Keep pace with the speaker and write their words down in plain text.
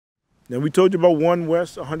Now we told you about 1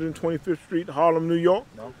 West 125th Street, Harlem, New York.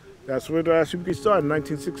 No. That's where the ISUPK started in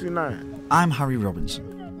 1969. I'm Harry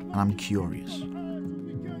Robinson, and I'm curious.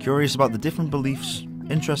 Curious about the different beliefs,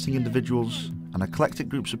 interesting individuals, and eclectic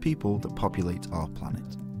groups of people that populate our planet.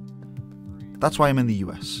 That's why I'm in the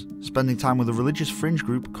US, spending time with a religious fringe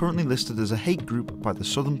group currently listed as a hate group by the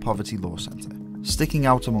Southern Poverty Law Center, sticking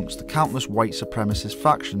out amongst the countless white supremacist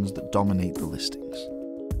factions that dominate the listings.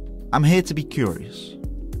 I'm here to be curious,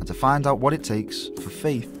 and to find out what it takes for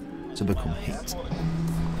faith to become hate.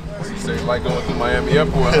 You say like going through Miami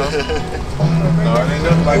Airport, huh? No, it ain't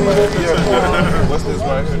nothing like Miami Airport. What's this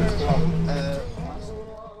right here?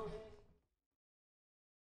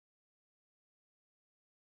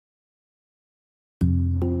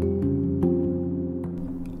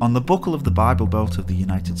 On the buckle of the Bible Belt of the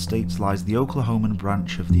United States lies the Oklahoman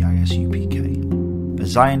branch of the ISUPK, a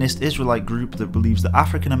Zionist Israelite group that believes that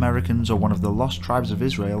African Americans are one of the lost tribes of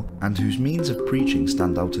Israel and whose means of preaching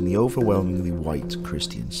stand out in the overwhelmingly white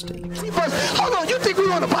Christian state. Hold on, you think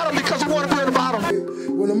we're on the bottom because we want to be on the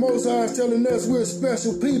bottom? When the Most High is telling us we're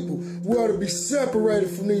special people, we ought to be separated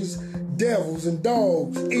from these devils and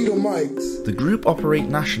dogs, Edomites. The group operate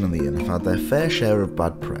nationally and have had their fair share of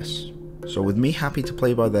bad press. So with me happy to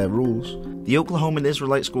play by their rules, the Oklahoman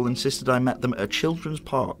Israelite School insisted I met them at a children's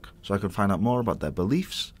park so I could find out more about their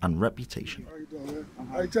beliefs and reputation. How you doing, man?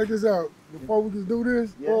 Hey, check this out. Before we can do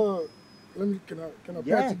this, can I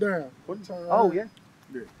pat you down? Oh, yeah.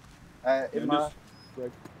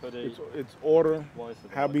 It's order,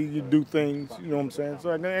 how you do things, you know what I'm saying?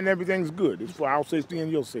 So, and everything's good. It's for our safety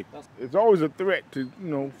and your safety. It's always a threat to,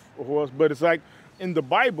 for us, but it's like in the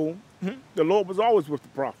Bible, the Lord was always with the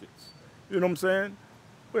prophets. You know what I'm saying?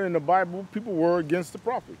 But in the Bible, people were against the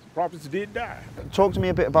prophets. The prophets did die. Talk to me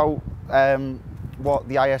a bit about what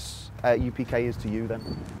the ISUPK is to you then.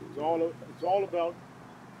 It's all about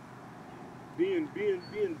being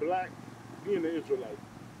black, being an Israelite,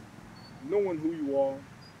 knowing who you are,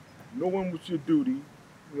 knowing what's your duty,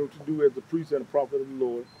 to do as a priest and a prophet of the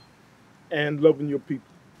Lord, and loving your people.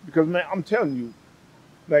 Because man, I'm telling you,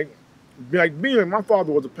 like being, my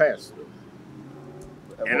father was a pastor.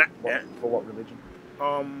 For what religion?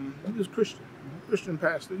 He was Christian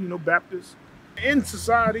pastor, Baptist. In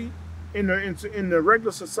society, in the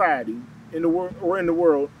regular society, in the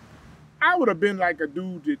world, I would have been like a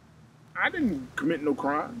dude that I didn't commit no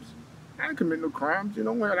crimes. I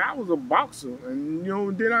I was a boxer, and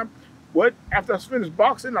then after I finished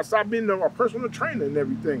boxing, I started being a personal trainer and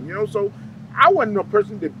everything, So I wasn't a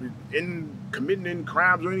person that didn't committing any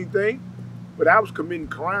crimes or anything, but I was committing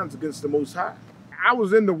crimes against the Most High. I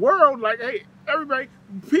was in the world like, hey, everybody,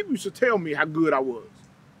 people used to tell me how good I was.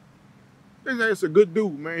 They say it's a good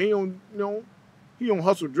dude, man. He don't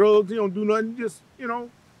hustle drugs. He don't do nothing. Just,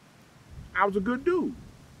 I was a good dude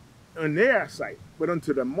in their sight. But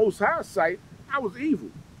unto the Most High sight, I was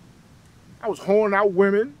evil. I was whoring out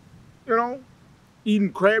women,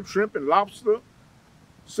 eating crab, shrimp, and lobster,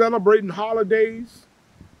 celebrating holidays.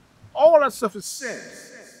 All that stuff is sin.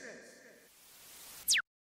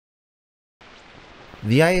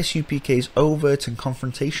 The ISUPK's overt and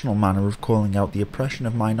confrontational manner of calling out the oppression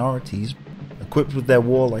of minorities, equipped with their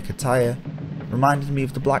warlike attire, reminded me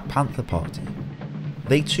of the Black Panther Party.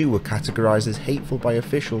 They too were categorised as hateful by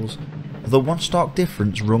officials, although one stark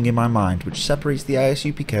difference rung in my mind which separates the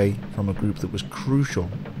ISUPK from a group that was crucial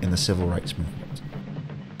in the civil rights movement.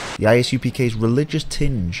 The ISUPK's religious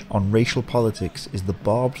tinge on racial politics is the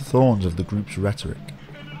barbed thorns of the group's rhetoric.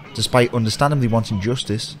 Despite understandably wanting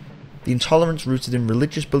justice, the intolerance rooted in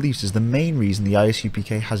religious beliefs is the main reason the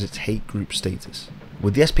ISUPK has its hate group status,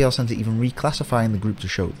 with the SPL Centre even reclassifying the group to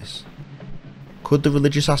show this. Could the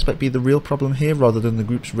religious aspect be the real problem here rather than the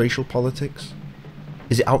group's racial politics?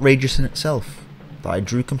 Is it outrageous in itself that I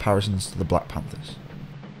drew comparisons to the Black Panthers?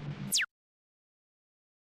 Your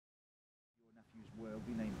nephew's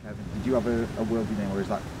worldly name, Kevin. Did you have a worldly name, or is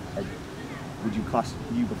that would you class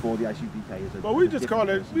you before the ISUPK as a? Well, we just call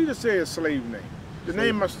it. We just say a slave name. The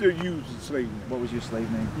name I still use is slave name. What was your slave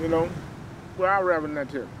name? Well, I'd rather not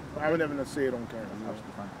tell. I would never say it on camera.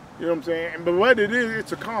 Absolutely fine. You know what I'm saying? But what it is,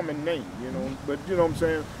 it's a common name, But you know what I'm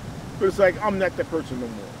saying? But it's like, I'm not that person no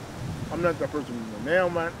more. I'm not that person no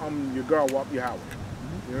more. Now I'm your girl, Wap Yahweh.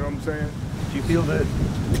 You know what I'm saying? Do you feel that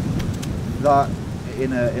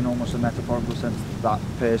in almost a metaphorical sense, that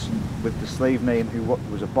person with the slave name who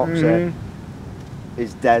was a boxer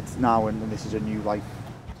is dead now, and this is a new life,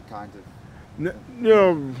 kind of? You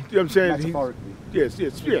know what I'm saying? Metaphorically. Yes,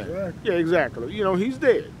 yeah, exactly. He's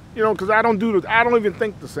dead. Because I don't even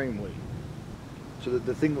think the same way. So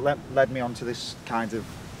the thing that led me on to this kind of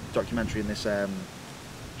documentary and this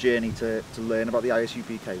journey to learn about the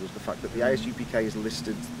ISUPK was the fact that the ISUPK is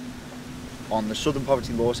listed on the Southern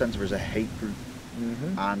Poverty Law Centre as a hate group.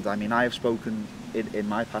 And I mean, I have spoken in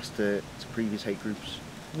my past to previous hate groups,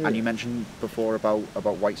 and you mentioned before about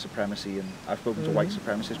white supremacy, and I've spoken to white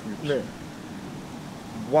supremacist groups.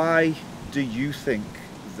 Why do you think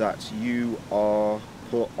that you are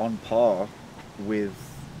put on par with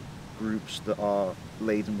groups that are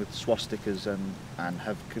laden with swastikas and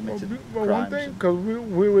have committed crimes? One thing, because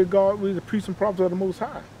we're the priests and prophets of the Most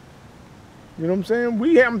High. You know what I'm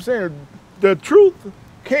saying? I'm saying the truth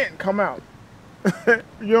can't come out. You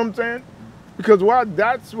know what I'm saying? Because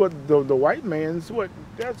that's what the white man's,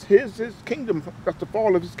 that's his kingdom. That's the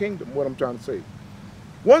fall of his kingdom, what I'm trying to say.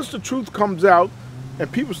 Once the truth comes out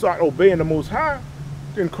and people start obeying the Most High,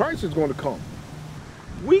 then Christ is going to come.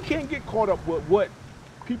 We can't get caught up with what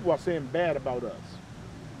people are saying bad about us.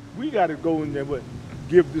 We got to go in there,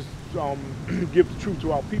 give the truth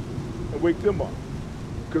to our people and wake them up,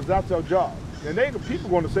 because that's our job. And the people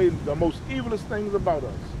are going to say the most evilest things about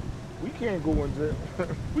us. We can't go into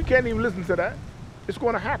we can't even listen to that. It's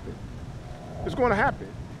going to happen. It's going to happen.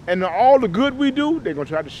 And all the good we do, they're going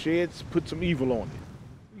to try to put some evil on it.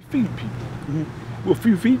 We feed people. We'll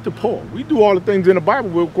feed the poor. We do all the things in the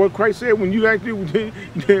Bible. What Christ said, when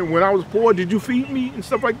I was poor, did you feed me and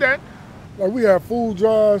stuff like that? Like we have food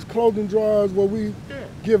drives, clothing drives, where we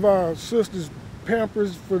give our sisters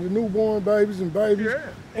Pampers for the newborn babies and babies.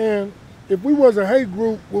 And if we was a hate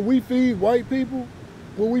group, would we feed white people?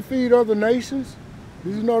 Will we feed other nations?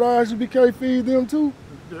 Did you know the ISUPK feed them too?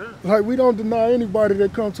 Like, we don't deny anybody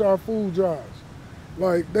that comes to our food drives.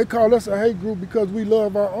 Like, they call us a hate group because we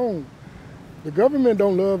love our own. The government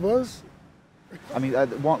don't love us. I mean,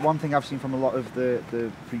 one thing I've seen from a lot of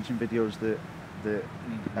the preaching videos that you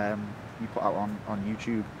put out on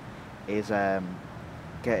YouTube is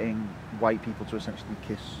getting white people to essentially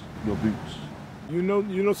kiss your boots. You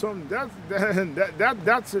know something. That's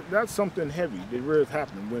something heavy that really is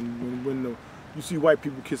happening when you see white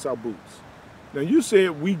people kiss our boots. Now you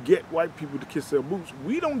said we get white people to kiss their boots.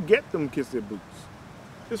 We don't get them to kiss their boots.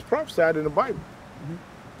 It's prophesied in the Bible,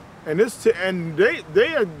 and the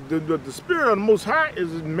spirit of the Most High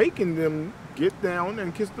is making them get down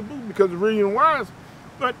and kiss the boot, because the reason why is,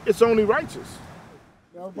 but it's only righteous.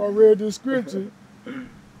 Now, if I read the scripture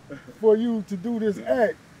for you to do this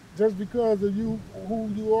act, just because of you, who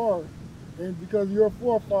you are, and because of your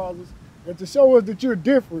forefathers, and to show us that you're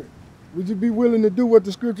different, would you be willing to do what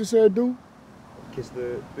the scripture said do? Kiss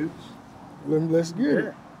the boots? Let's get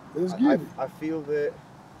it. Let's get it. I feel that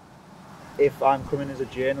if I'm coming as a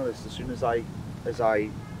journalist, as soon as I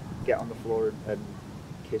get on the floor and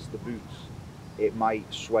kiss the boots, it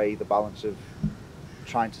might sway the balance of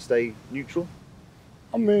trying to stay neutral.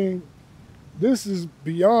 I mean, this is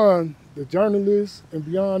beyond the journalist and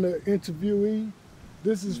beyond the interviewee.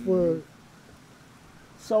 This is for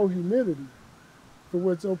soul humility, for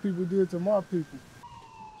what your people did to my people.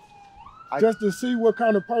 Just to see what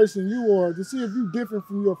kind of person you are, to see if you're different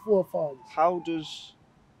from your forefathers. How does,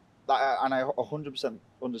 and I 100%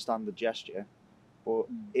 understand the gesture, but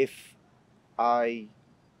if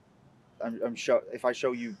if I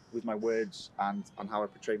show you with my words and how I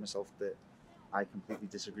portray myself that I completely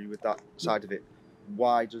disagree with that side of it,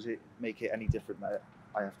 why does it make it any different that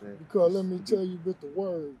I have to? Because let me tell you with the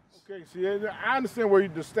words. Okay, see, I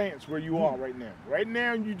understand the stance where you are right now. Right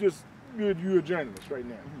now, you're a journalist right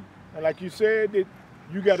now, and like you said, that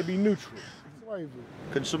you got to be neutral. Slavery.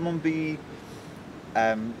 Can someone be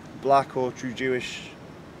black or true Jewish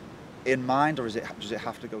in mind, or does it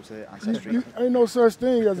have to go to ancestry? Ain't no such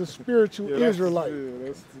thing as a spiritual Israelite.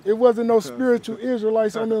 It wasn't no spiritual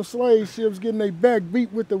Israelites on them slave ships getting their back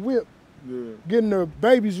beat with the whip, getting the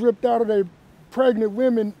babies ripped out of their pregnant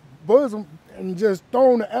women bosom and just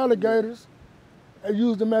thrown to alligators and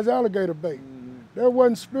used them as alligator bait. That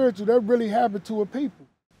wasn't spiritual. That really happened to a people.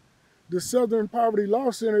 The Southern Poverty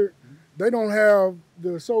Law Center, they don't have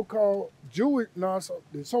the so-called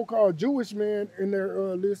Jewish men in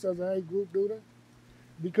their list as a hate group, do they?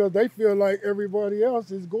 Because they feel like everybody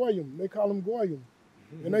else is Goyim. They call them Goyim.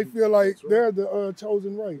 And they feel like they're the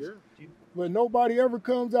chosen race. But nobody ever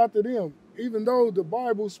comes after them, even though the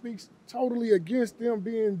Bible speaks totally against them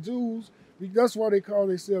being Jews. That's why they call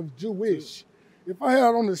themselves Jewish. If I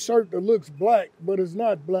had on a shirt that looks black, but it's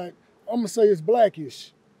not black, I'm going to say it's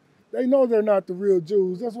blackish. They know they're not the real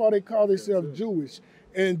Jews. That's why they call themselves Jewish.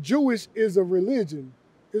 And Jewish is a religion.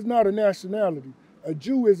 It's not a nationality. A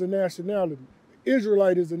Jew is a nationality.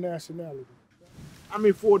 Israelite is a nationality. I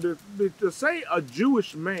mean, to say a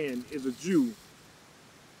Jewish man is a Jew,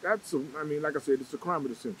 I mean, like I said, it's a crime of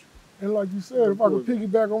the century. And like you said, if I could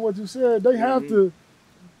piggyback on what you said, they have to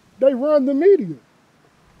They run the media.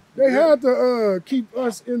 They had to keep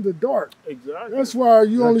us in the dark. Exactly. That's why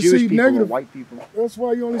you only Jewish see people negative. or white people. That's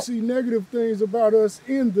why you only see negative things about us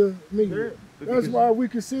in the media. That's why we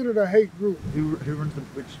consider the hate group. Who runs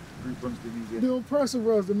which group runs the media? The oppressor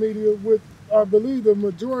runs the media with, I believe, the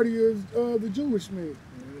majority is the Jewish men.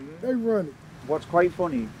 They run it. What's quite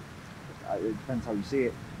funny, it depends how you see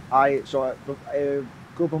it. A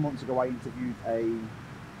couple of months ago, I interviewed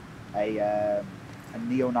a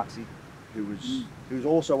neo-Nazi who was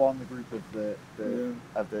also on the group of the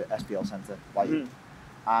SPL Centre,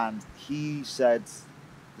 and he said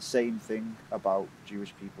the same thing about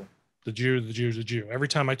Jewish people. The Jew. Every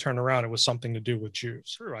time I turned around, it was something to do with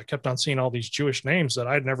Jews. I kept on seeing all these Jewish names that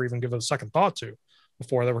I'd never even given a second thought to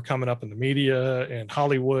before they were coming up in the media and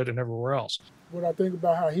Hollywood and everywhere else. What I think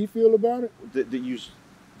about how he feel about it?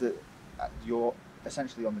 You're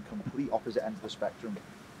essentially on the complete opposite end of the spectrum,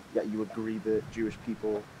 yet you agree that Jewish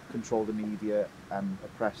people control the media and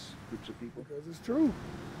oppress groups of people. Because it's true.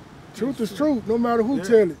 Truth is truth, no matter who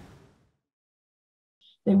tell it.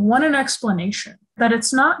 They want an explanation that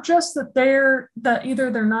it's not just that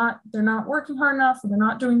either they're not working hard enough, or they're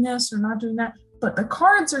not doing this or not doing that, but the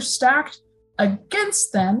cards are stacked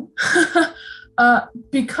against them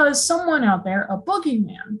because someone out there, a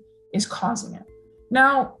boogeyman, is causing it.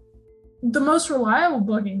 Now, the most reliable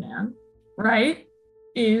boogeyman, right,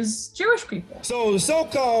 is Jewish people. So the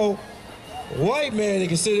so-called white man that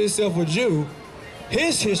considers himself a Jew,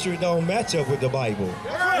 his history don't match up with the Bible.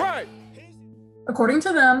 Right. According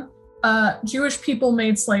to them, Jewish people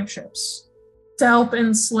made slave ships to help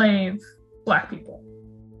enslave Black people.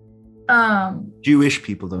 Jewish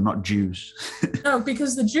people, though, not Jews. No,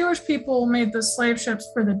 because the Jewish people made the slave ships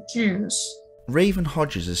for the Jews. Raven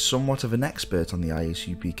Hodges is somewhat of an expert on the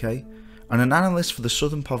ISUPK and an analyst for the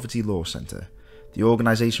Southern Poverty Law Centre, the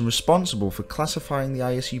organisation responsible for classifying the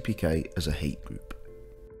ISUPK as a hate group.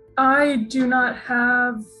 I do not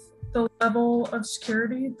have the level of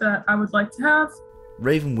security that I would like to have.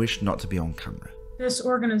 Raven wished not to be on camera. This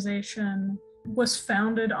organization was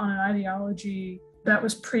founded on an ideology that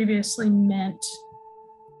was previously meant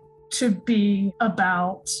to be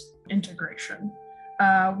about integration.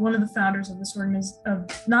 One of the founders of this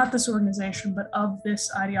not this organization, but of this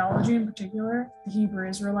ideology in particular, the Hebrew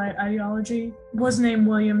Israelite ideology, was named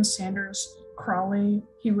William Sanders Crawley.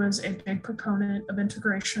 He was a big proponent of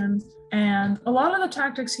integration, and a lot of the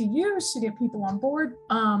tactics he used to get people on board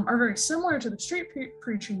are very similar to the street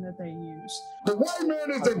preaching that they use. The white man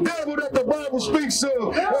is the devil that the Bible speaks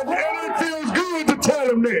of, and it feels good to tell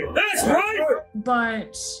him that. That's right.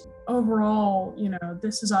 But overall,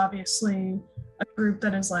 this is obviously a group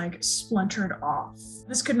that is like splintered off.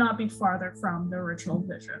 This could not be farther from the original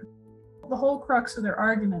vision. The whole crux of their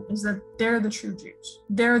argument is that they're the true Jews.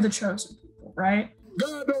 They're the chosen people, right?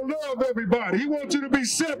 God don't love everybody. He wants you to be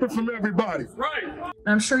separate from everybody. Right. And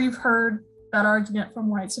I'm sure you've heard that argument from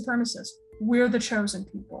white supremacists. We're the chosen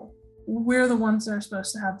people. We're the ones that are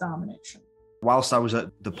supposed to have domination. Whilst I was at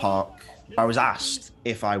the park, I was asked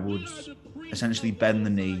if I would essentially bend the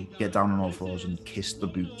knee, get down on all fours and kiss the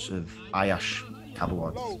boots of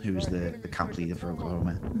ASHLEIGH, who is the camp leader for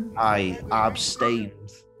Oklahoman. I abstained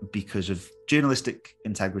because of journalistic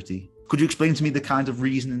integrity. Could you explain to me the kind of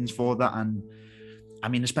reasonings for that? And I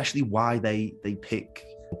mean, especially why they pick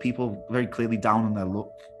people very clearly down on their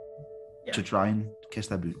look to try and kiss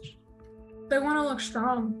their boots? They want to look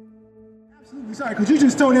strong. Absolutely sorry, because you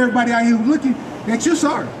just told everybody out here looking that you're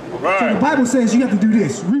sorry. Right. So the Bible says you have to do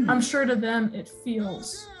this. I'm sure to them it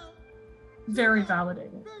feels very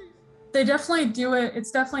validating. They definitely do it. It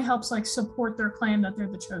definitely helps like support their claim that they're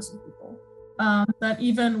the chosen people. That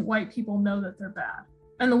even white people know that they're bad.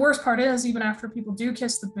 And the worst part is, even after people do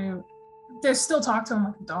kiss the boot, they still talk to them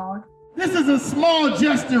like a dog. This is a small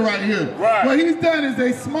gesture right here. Right. What he's done is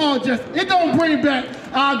a small gesture. It don't bring back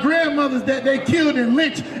our grandmothers that they killed and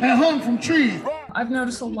lynched and hung from trees. I've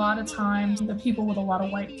noticed a lot of times that people with a lot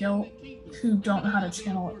of white guilt who don't know how to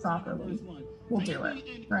channel it properly will do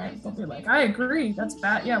it, right? They'll be like, I agree, that's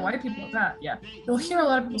bad. Yeah, white people are bad. Yeah, you'll hear a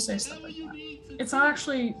lot of people say stuff like that. It's not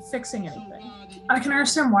actually fixing anything. I can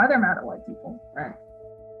understand why they're mad at white people, right?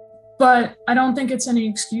 But I don't think it's any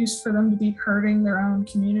excuse for them to be hurting their own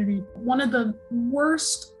community. One of the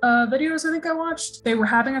worst videos I think I watched, they were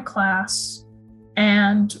having a class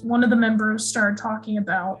and one of the members started talking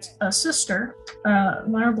about a sister,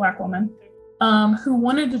 another Black woman, who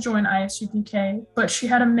wanted to join ISUPK, but she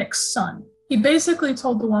had a mixed son. He basically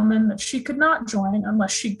told the woman that she could not join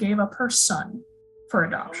unless she gave up her son for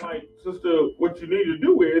adoption. I'm like, sister, what you need to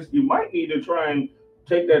do is you might need to try and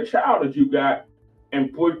take that child that you got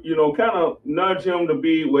and put, kind of nudge him to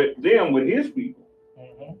be with them, with his people.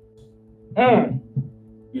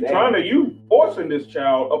 You forcing this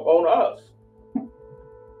child upon us.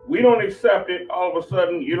 We don't accept it. All of a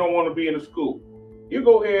sudden, you don't want to be in the school. You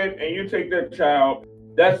go ahead and you take that child.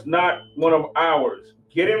 That's not one of ours.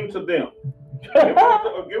 Get him to them. Give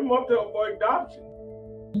him up for adoption.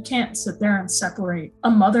 You can't sit there and separate a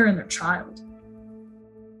mother and their child.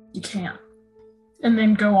 You can't. And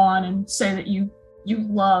then go on and say that you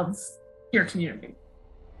love your community.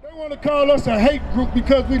 They want to call us a hate group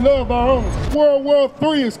because we love our own. World War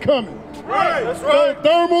III is coming. Right, that's right. So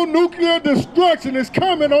thermonuclear destruction is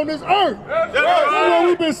coming on this earth. That's right.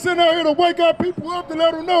 We've been sitting out here to wake our people up to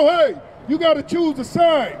let them know, hey, you got to choose a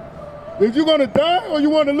side. If you're going to die or you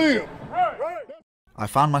want to live. I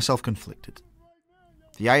found myself conflicted.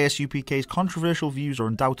 The ISUPK's controversial views are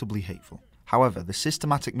undoubtedly hateful. However, the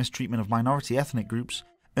systematic mistreatment of minority ethnic groups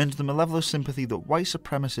earned them a level of sympathy that white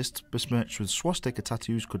supremacists besmirched with swastika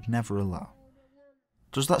tattoos could never allow.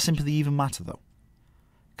 Does that sympathy even matter though?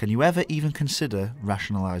 Can you ever even consider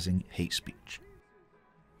rationalising hate speech?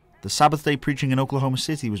 The Sabbath day preaching in Oklahoma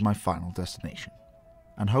City was my final destination,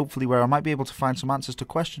 and hopefully where I might be able to find some answers to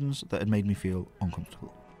questions that had made me feel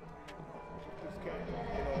uncomfortable.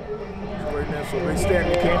 So they stand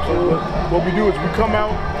in the camp. So what we do is we come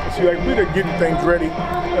out and see, like, we're getting things ready,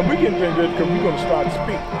 and we're getting things ready because we're going to start to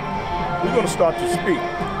speak. We're going to start to speak.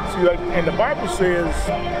 See, like, and the Bible says,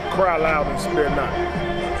 cry loud and spare not.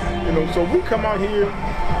 You know, so we come out here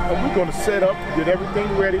and we're going to set up, get everything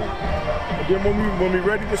ready, and then when we're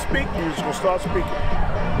ready to speak, we're just going to start speaking.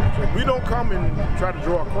 So we don't come and try to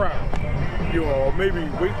draw a crowd, you know, or maybe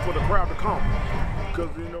wait for the crowd to come, because,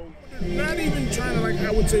 you know, not even trying to, like, I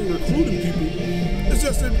would say, recruiting people. It's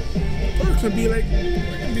just that a person can be like,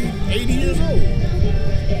 80 years old.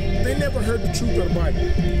 They never heard the truth of the Bible.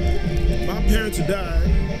 My parents died.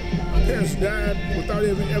 My parents died without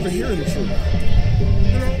ever hearing the truth.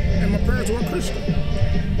 You know, and my parents were Christian.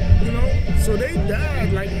 You know, so they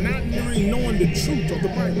died like not really knowing the truth of the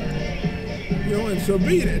Bible. You know, and to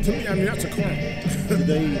me, I mean, that's a crime. Did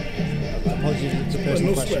they? Apologies, it's a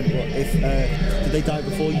personal question, but if did they die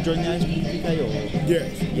before you joined the ISUPK or?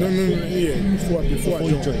 Yes. No, before I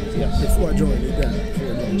joined. Yes. Before I joined, they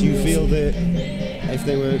died. Do you feel that if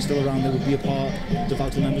they were still around, they would be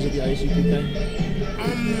devout members of the ISUPK?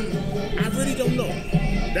 I really don't know.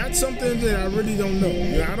 That's something that I really don't know.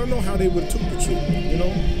 You know, I don't know how they would have took the truth. You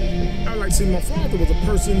know, I like see my father was a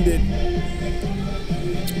person that,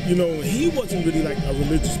 you know, he wasn't really like a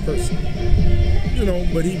religious person. You know,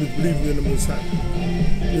 but he was believing in the Most High.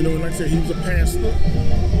 You know, and like I said, he was a pastor.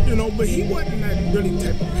 You know, but he wasn't that really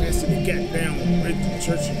type of pastor that got down right to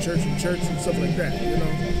church and stuff like that. You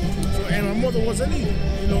know, so and my mother wasn't either.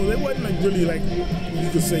 You know, they wasn't like really like you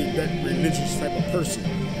could say that religious type of person.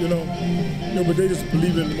 You know, but they just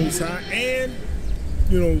believed in the Most High, and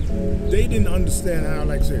you know, they didn't understand how,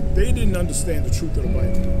 like I said, they didn't understand the truth of the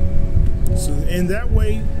Bible. So in that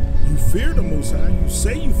way, you fear the Most High. You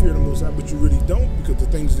say you fear the Most High, but you really don't because the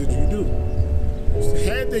things that you do. So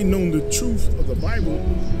had they known the truth of the Bible,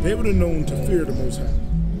 they would have known to fear the Most High.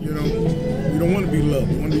 You know, we don't want to be loved.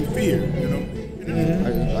 We want to be feared. You know.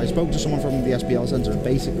 I spoke to someone from the SPL Centre, and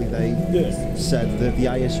basically they said that the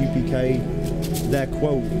ISUPK, their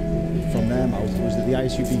quote from their mouth was that the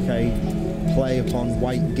ISUPK play upon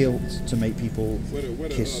white guilt to make people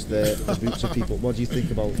kiss the boots of people. What do you think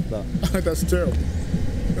about that? That's terrible.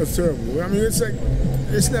 That's terrible. I mean,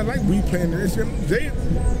 it's not like we playing.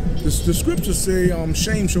 The scriptures say,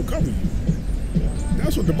 shame shall cover you.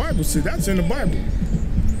 That's what the Bible says. That's in the Bible.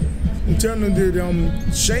 I'm telling them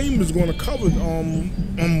that shame is going to cover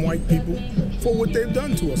white people for what they've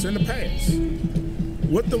done to us in the past.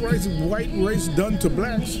 What the white race done to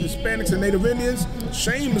blacks, Hispanics, and Native Indians,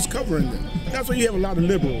 shame is covering them. That's why you have a lot of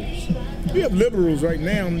liberals. We have liberals right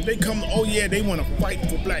now. They come, oh yeah, they want to fight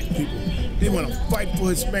for black people. They want to fight for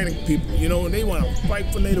Hispanic people, you know, and they want to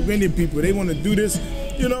fight for Native Indian people. They want to do this,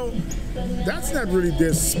 you know. That's not really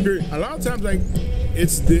their spirit. A lot of times, like,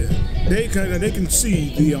 it's they can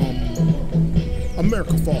see the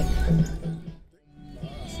America fall.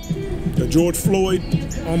 The George Floyd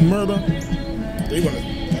murder.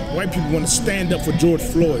 White people want to stand up for George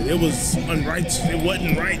Floyd. It was unrighteous. It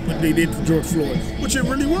wasn't right what they did to George Floyd, which it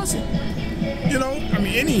really wasn't. You know, I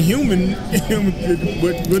mean, any human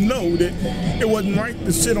would know that it wasn't right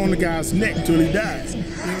to sit on the guy's neck till he died.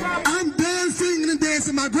 I'm done singing and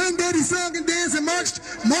dancing. My granddaddy sung and danced and marched.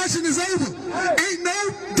 Marching is over. Ain't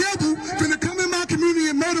no devil gonna come in my community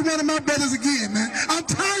and murder one of my brothers again, man. I'm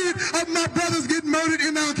tired of my brothers getting murdered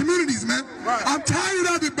in our communities, man. I'm tired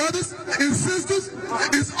of it, brothers and sisters.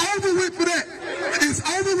 It's over with for that. It's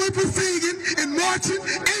over with for singing and marching.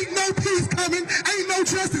 Ain't no peace coming. Ain't no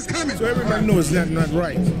justice coming. So everybody knows it's not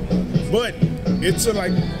right. But it's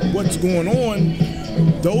like what's going on,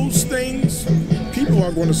 those things, people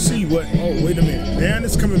are going to see what, oh, wait a minute, man,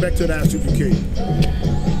 it's coming back to the ISUPK.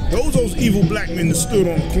 Those evil black men that stood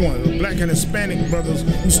on the corner, the black and Hispanic brothers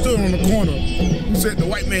who stood on the corner, who said the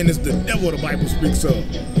white man is the devil the Bible speaks of.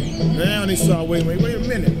 Now they saw, wait a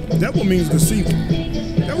minute, devil means deceitful.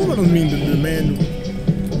 Devil doesn't mean the man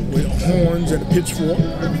with horns and a pitchfork.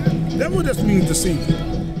 Devil just means deceitful.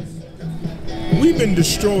 We've been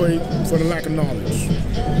destroyed for the lack of knowledge.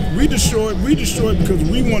 We destroyed because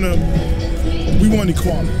we want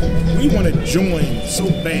equality. We want to join so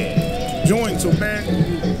bad.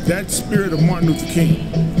 That spirit of Martin Luther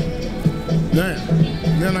King. Now,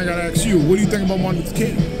 then I gotta ask you, what do you think about Martin Luther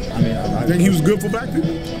King? I mean, I think he was good for black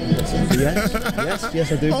people?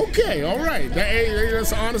 Yes, I do. Okay, all right.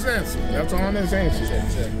 That's an honest answer. That's an honest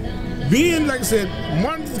answer. Being, like I said,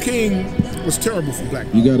 Martin Luther King was terrible for black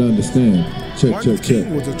people. You gotta understand. Martin Luther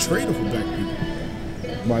King was a traitor for black people.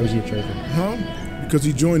 Why was he a traitor? Huh? Because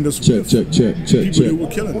he joined us with people who were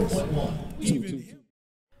killing us.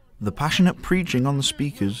 The passionate preaching on the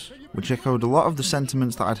speakers, which echoed a lot of the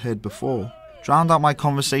sentiments that I'd heard before, drowned out my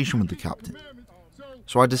conversation with the captain.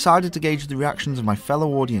 So I decided to gauge the reactions of my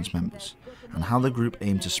fellow audience members and how the group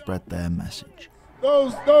aimed to spread their message.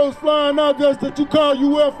 Those flying objects that you call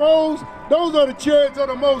UFOs, those are the chariots of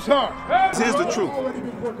the Most High. Here's the truth.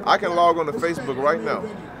 I can log on to Facebook right now.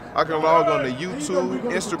 I can log on to YouTube,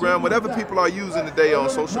 Instagram, whatever people are using today on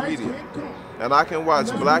social media. And I can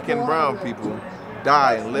watch black and brown people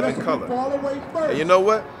die and live in color. And you know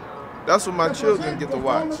what? That's what my children get to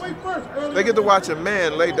watch. They get to watch a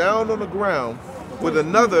man lay down on the ground with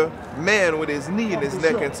another man with his knee in his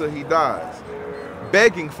neck until he dies,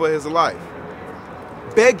 begging for his life,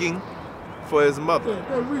 begging for his mother.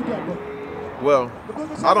 Well,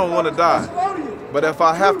 I don't want to die, but if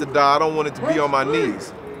I have to die, I don't want it to be on my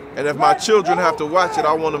knees. And if my children have to watch it,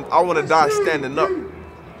 I want to die standing up.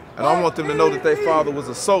 And I want them to know that their father was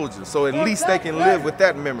a soldier, so at least they can live with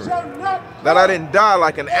that memory. That I didn't die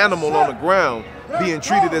like an animal on the ground, being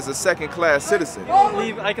treated as a second-class citizen.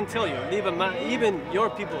 I can tell you, even your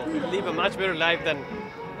people live a much better life than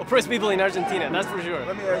oppressed people in Argentina, that's for sure.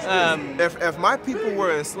 Let me ask you, if my people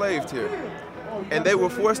were enslaved here, and they were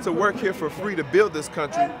forced to work here for free to build this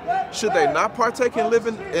country, should they not partake in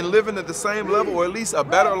living at the same level, or at least a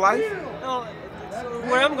better life? No,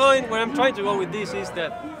 where I'm trying to go with this is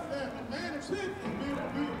that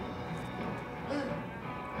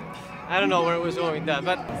I don't know where it was going with that,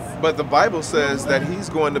 but the Bible says that he's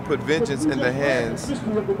going to put vengeance in the hands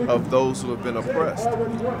of those who have been oppressed.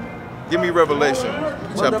 Give me Revelation,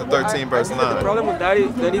 chapter 13, verse 9. The problem with that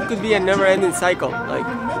is that it could be a never-ending cycle. Like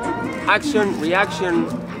action, reaction,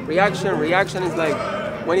 reaction, reaction is like,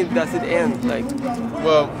 when does it end? Like,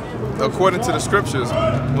 well, according to the scriptures,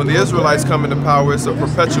 when the Israelites come into power, it's a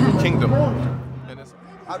perpetual kingdom.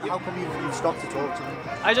 How come you stopped to talk to them?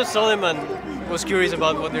 I just saw them and was curious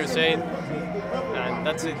about what they're saying, and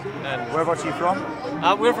that's it. And whereabouts are you from?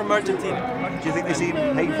 We're from Argentina. Do you think they seem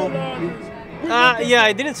hateful? Yeah,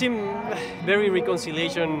 it didn't seem very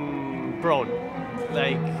reconciliation prone.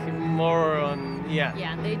 Like more on, yeah.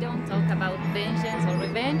 Yeah, they don't talk about vengeance or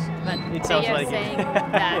revenge, but they are saying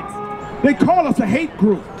that. They call us a hate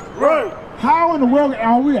group. Right. How in the world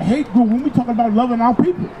are we a hate group when we talk about loving our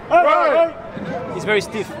people? Right. It's very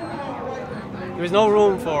stiff. There is no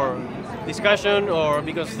room for discussion, or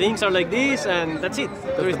because things are like this and that's it.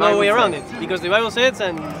 There is no way around it because the Bible says,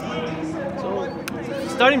 and so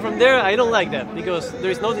starting from there, I don't like that because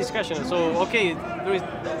there is no discussion. So okay,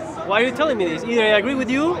 why are you telling me this? Either I agree with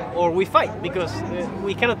you or we fight because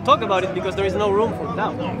we cannot talk about it because there is no room for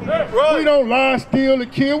doubt. Right. We don't lie, steal,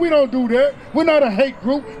 and kill. We don't do that. We're not a hate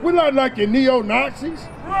group. We're not like your neo-Nazis.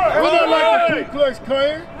 Right. We're not like the Ku Klux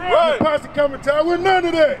Klan. Right. The Posse Comitatus. We're none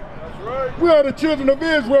of that. Right. We are the children of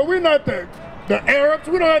Israel. We're not the Arabs.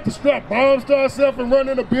 We don't have to strap bombs to ourselves and run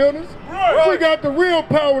into buildings. Right. We got the real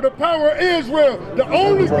power, the power of Israel, the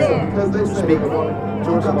only God. Speak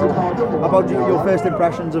to us about your first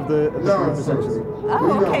impressions of the group, essentially.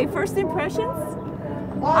 Oh, okay. First impressions?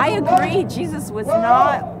 I agree. Jesus was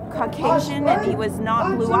not Caucasian and he was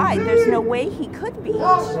not blue-eyed. There's no way he could be.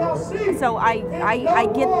 So I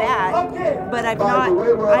get that, but I've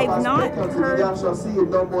not heard,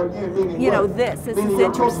 this is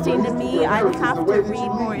interesting to me. I have to read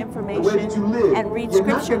more information and read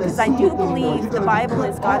scripture because I do believe the Bible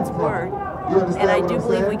is God's word. And I do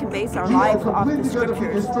believe we can base our life off the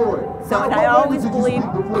scriptures. So, and I always believe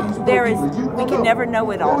we can never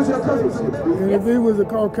know it all. If he was a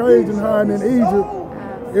Caucasian hiding in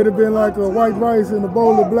Egypt, it'd have been like a white rice and a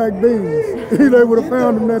bowl of black beans. They would have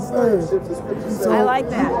found him that fast. So, I like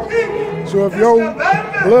that. So if your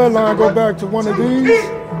bloodline go back to one of these,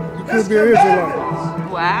 you could be an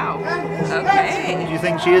Israelite. Wow. Okay. Do you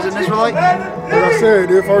think she is an Israelite? Like I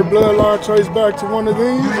said, if her bloodline traced back to one of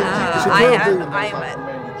these, she could be. I'm an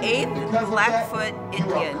 8th Blackfoot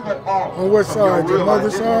Indian. On what side? Your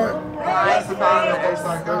mother's side? My father's.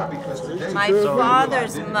 My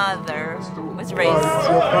father's mother was raised.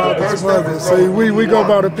 Your father's mother. See, we go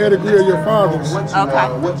by the pedigree of your father's.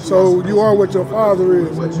 Okay. So you are what your father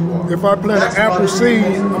is. If I plant an apple seed,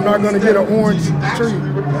 I'm not going to get an orange tree.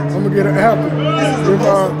 I'm going to get an apple.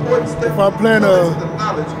 If I plant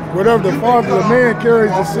whatever the father, the man carries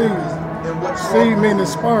the seed. Seed meaning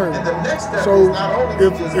sperm. So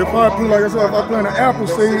if I plant an apple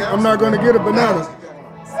seed, I'm not going to get a banana.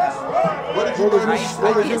 What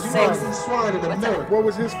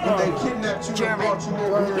was his father? German.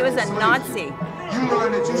 He was a Nazi.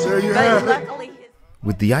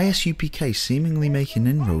 With the ISUPK seemingly making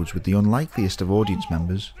inroads with the unlikeliest of audience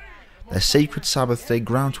members, their sacred Sabbath day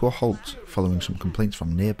ground to a halt following some complaints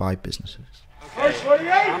from nearby businesses.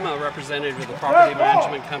 I'm a representative of the property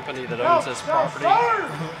management company that owns this property.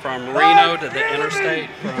 From Reno to the interstate,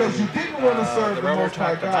 from the railroad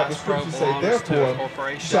track to Bass Pro belongs to a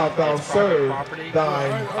corporation. It's private property.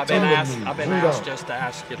 I've been asked just to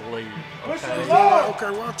ask you to leave. Okay? Well,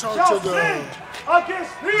 I talked to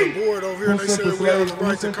the board over here, and they said we have the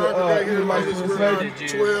right to congregate here like this.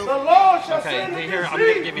 We're 12. Okay, here, I'm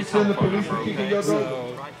going to give you a telephone number, okay?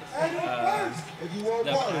 So,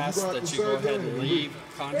 they've asked that you go ahead and leave,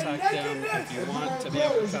 contact them if you want to be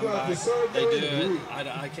able to come back. They do it.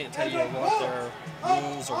 I can't tell you what their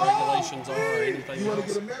rules or regulations are or anything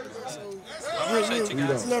else. I appreciate you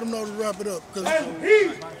guys. Let them know to wrap it up. And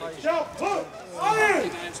he shall put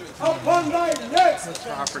iron upon thy neck.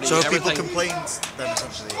 So if people complained, then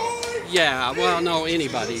essentially... Yeah, well, no,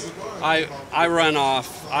 anybody. I run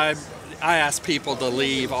off. I ask people to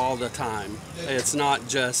leave all the time. It's not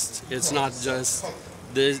just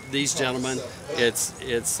these gentlemen.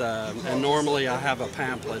 And normally I have a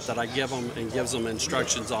pamphlet that I give them and gives them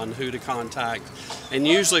instructions on who to contact. And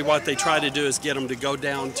usually what they try to do is get them to go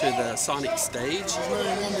down to the sonic stage.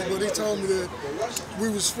 But he told me that we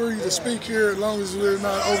was free to speak here as long as we're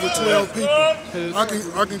not over 12 people.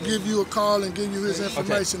 I can give you a call and give you his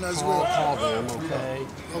information as well. Call them, okay?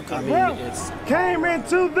 Okay. I mean, it's came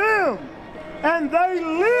into them, and they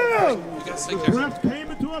lived.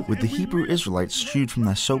 With the Hebrew Israelites shooed from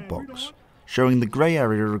their soapbox, showing the grey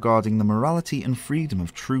area regarding the morality and freedom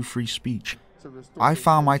of true free speech, I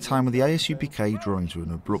found my time with the ISUPK drawing to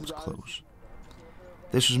an abrupt close.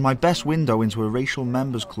 This was my best window into a racial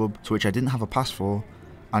members club to which I didn't have a pass for,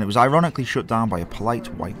 and it was ironically shut down by a polite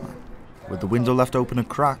white man. With the window left open a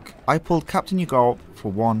crack, I pulled Captain Ugart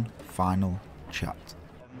for one final chat.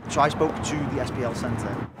 So I spoke to the SPL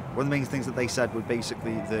Centre. One of the main things that they said was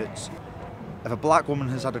basically that if a black woman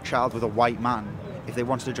has had a child with a white man, if they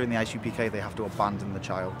wanted to join the ISUPK, they have to abandon the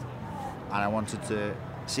child. And I wanted to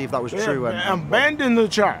see if that was true. And abandon the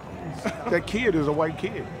child. That kid is a white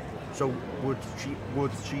kid. So would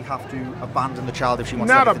she have to abandon the child if she wants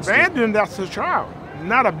not to? Not abandon, that's the child.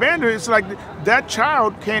 Not abandon, it's like that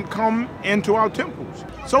child can't come into our temples.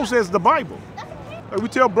 So says the Bible. Like we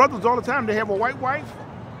tell brothers all the time they have a white wife,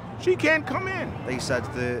 she can't come in. They said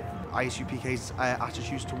the ISUPK's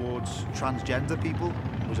attitudes towards transgender people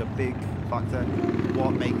was a big factor.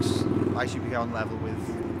 What makes ISUPK on level with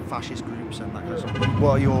fascist groups and that kind of stuff?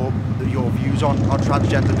 What are your views on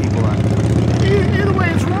transgender people then? Either way,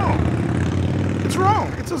 it's wrong. It's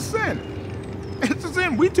wrong. It's a sin. It's a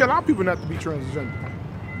sin. We tell our people not to be transgender.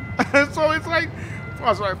 So it's like,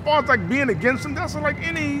 as far as like being against them, that's like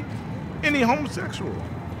any homosexual.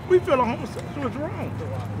 We feel a homosexual is wrong.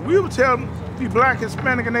 We would tell the black,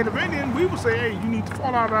 Hispanic, and Native Indian, we would say, hey, you need to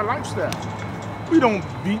fall out of that lifestyle. We don't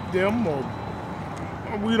beat them or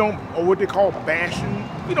what they call bashing.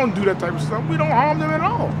 We don't do that type of stuff. We don't harm them at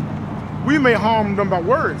all. We may harm them by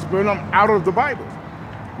words, but I'm out of the Bible.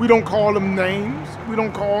 We don't call them names. We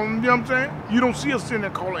don't call them, you know what I'm saying? You don't see us sitting there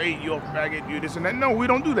calling, hey, you're a faggot, you this and that. No, we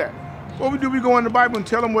don't do that. What we do, we go in the Bible and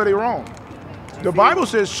tell them where they're wrong. The Bible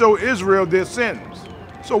says, show Israel their sins.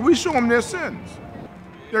 So we show them their sins.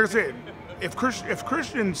 Like I said, if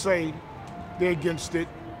Christians say they're against it,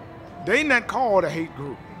 they not called a hate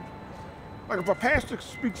group. Like if a pastor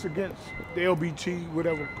speaks against the LBT,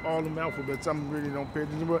 whatever, all them alphabets, I really don't pay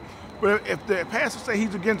attention. But if the pastor say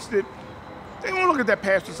he's against it, they won't look at that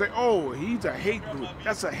pastor and say, oh, he's a hate group.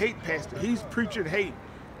 That's a hate pastor. He's preaching hate.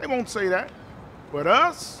 They won't say that. But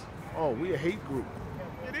us, oh, we a hate group.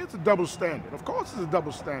 It is it's a double standard. Of course it's a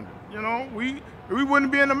double standard. You know, we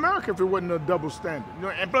wouldn't be in America if it wasn't a double standard. You know,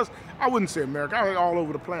 and plus, I wouldn't say America, I say all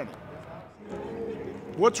over the planet.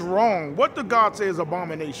 What's wrong? What did God say is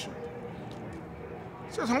abomination?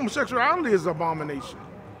 It says homosexuality is abomination.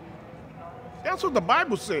 That's what the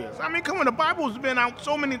Bible says. I mean, come on, the Bible's been out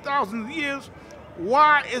so many thousands of years.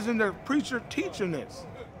 Why isn't the preacher teaching this?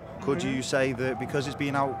 Could you say that because it's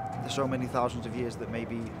been out so many thousands of years that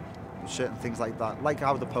maybe certain things like that, like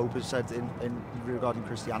how the Pope has said in regarding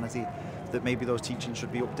Christianity, that maybe those teachings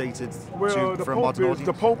should be updated for a modern audience?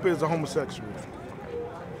 The Pope is a homosexual.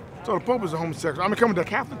 So the Pope is a homosexual. I mean, coming to the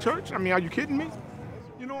Catholic Church? I mean, are you kidding me?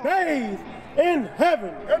 You know, days in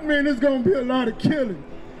heaven. That means there's going to be a lot of killing.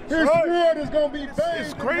 This world is going to be bad.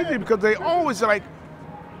 It's crazy because they always like,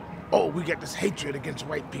 oh, we got this hatred against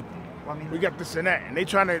white people. I mean, we got this and that. And they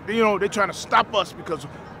trying to, you know, they're trying to stop us because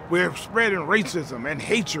we're spreading racism and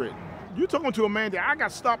hatred. You're talking to a man that I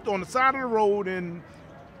got stopped on the side of the road in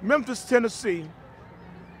Memphis, Tennessee.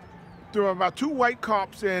 There were about 2 white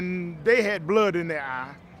cops and they had blood in their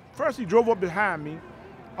eye. First, he drove up behind me.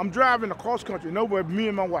 I'm driving across country, nowhere but me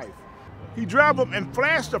and my wife. He drove up and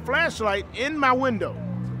flashed a flashlight in my window,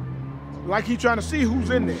 like he trying to see who's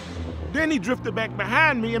in there. Then he drifted back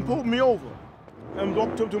behind me and pulled me over. And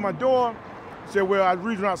walked up to my door, said, well, the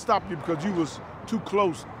reason I stopped you because you was too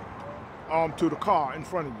close to the car in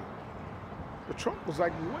front of you. The truck was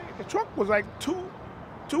like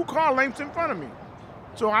two car lengths in front of me.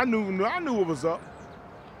 So I knew it was up,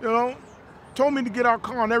 you know. Told me to get out of the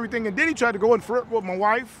car and everything, and then he tried to go and flirt with my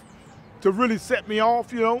wife to really set me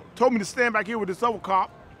off, you know. Told me to stand back here with this other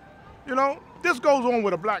cop. You know, this goes on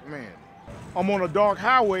with a black man. I'm on a dark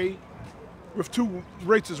highway with 2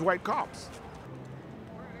 racist white cops.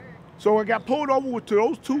 So I got pulled over to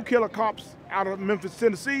those 2 killer cops out of Memphis,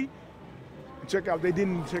 Tennessee. And check out, they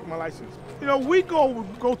didn't even check my license. You know, we go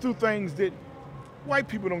through things that white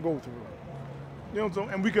people don't go through. You know what I'm saying?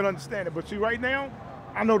 And we can understand it. But see, right now,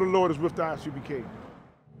 I know the Lord is with the ISUPK.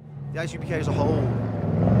 The ISUPK as a whole,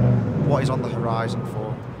 what is on the horizon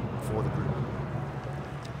for the group?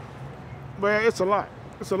 Well, it's a lot.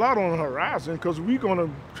 It's a lot on the horizon because we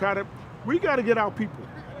got to get our people.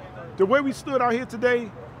 The way we stood out here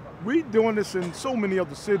today, we doing this in so many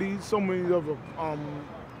other cities, so many other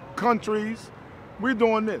countries. We're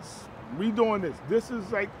doing this. This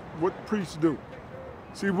is like what priests do.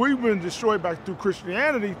 See, we've been destroyed through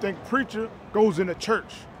Christianity, think preacher goes in a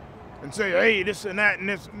church and say, hey, this and that and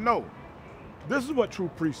this. No, this is what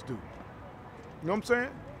true priests do. You know what I'm saying?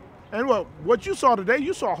 And well, what you saw today,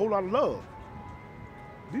 you saw a whole lot of love.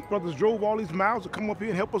 These brothers drove all these miles to come up here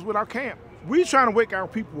and help us with our camp. We're trying to wake our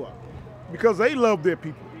people up because they love their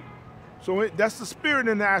people. So that's the spirit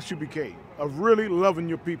in the ISUPK, of really loving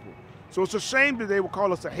your people. So it's a shame that they would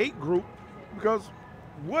call us a hate group because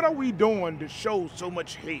what are we doing to show so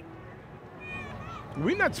much hate?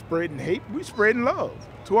 We're not spreading hate, we're spreading love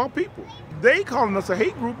to our people. They calling us a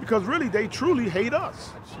hate group because really they truly hate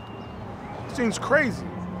us. It seems crazy,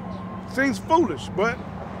 it seems foolish, but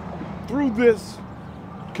through this,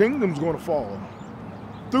 kingdom's gonna fall.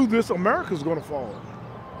 Through this, America's gonna fall.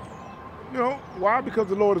 You know, why? Because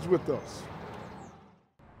the Lord is with us.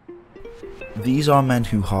 These are men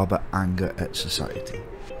who harbour anger at society.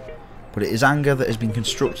 But it is anger that has been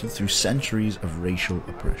constructed through centuries of racial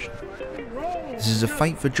oppression. This is a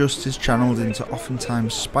fight for justice channeled into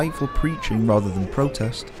oftentimes spiteful preaching rather than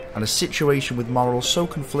protest, and a situation with morals so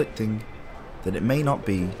conflicting that it may not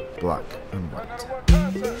be black and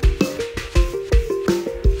white.